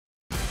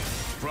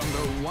From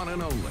the one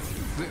and only,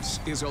 this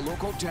is a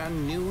Local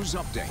 10 News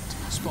Update,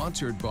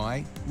 sponsored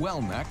by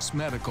Wellnex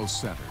Medical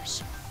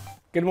Centers.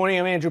 Good morning,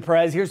 I'm Andrew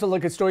Perez. Here's a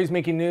look at stories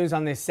making news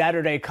on this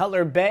Saturday.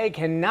 Cutler Bay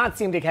cannot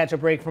seem to catch a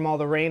break from all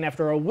the rain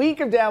after a week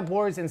of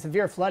downpours and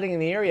severe flooding in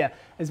the area.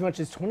 As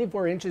much as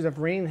 24 inches of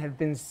rain have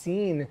been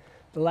seen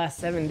the last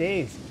 7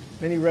 days.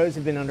 Many roads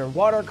have been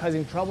underwater,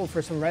 causing trouble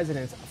for some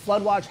residents. A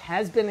flood watch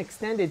has been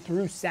extended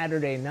through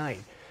Saturday night.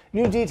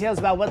 New details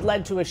about what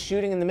led to a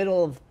shooting in the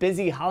middle of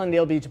busy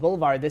Hollandale Beach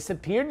Boulevard. This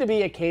appeared to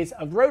be a case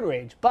of road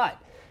rage,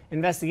 but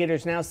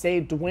investigators now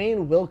say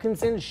Dwayne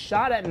Wilkinson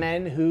shot at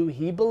men who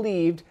he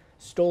believed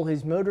stole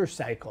his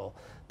motorcycle.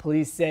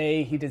 Police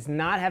say he does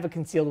not have a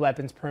concealed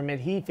weapons permit.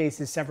 He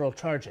faces several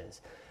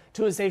charges.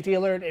 To a safety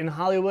alert in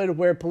Hollywood,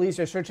 where police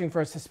are searching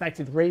for a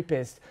suspected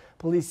rapist.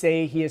 Police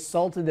say he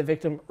assaulted the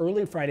victim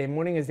early Friday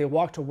morning as they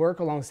walked to work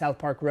along South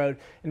Park Road.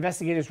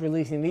 Investigators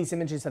releasing these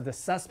images of the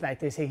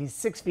suspect. They say he's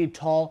 6 feet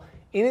tall,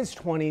 in his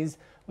 20s,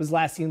 was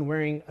last seen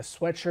wearing a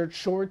sweatshirt,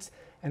 shorts,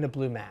 and a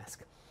blue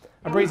mask.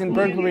 A brazen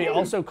burglary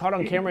also caught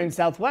on camera in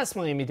Southwest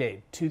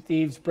Miami-Dade. Two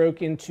thieves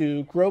broke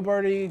into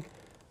Grobardi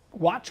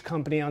Watch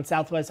Company on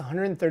Southwest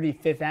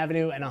 135th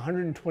Avenue and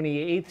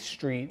 128th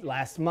Street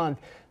last month.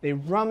 They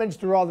rummaged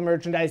through all the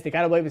merchandise. They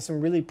got away with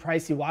some really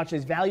pricey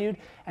watches valued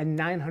at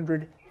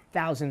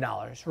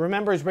 $900,000.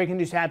 Remember, as breaking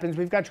news happens,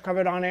 we've got you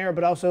covered on air,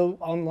 but also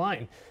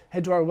online.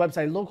 Head to our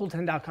website,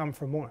 local10.com,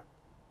 for more.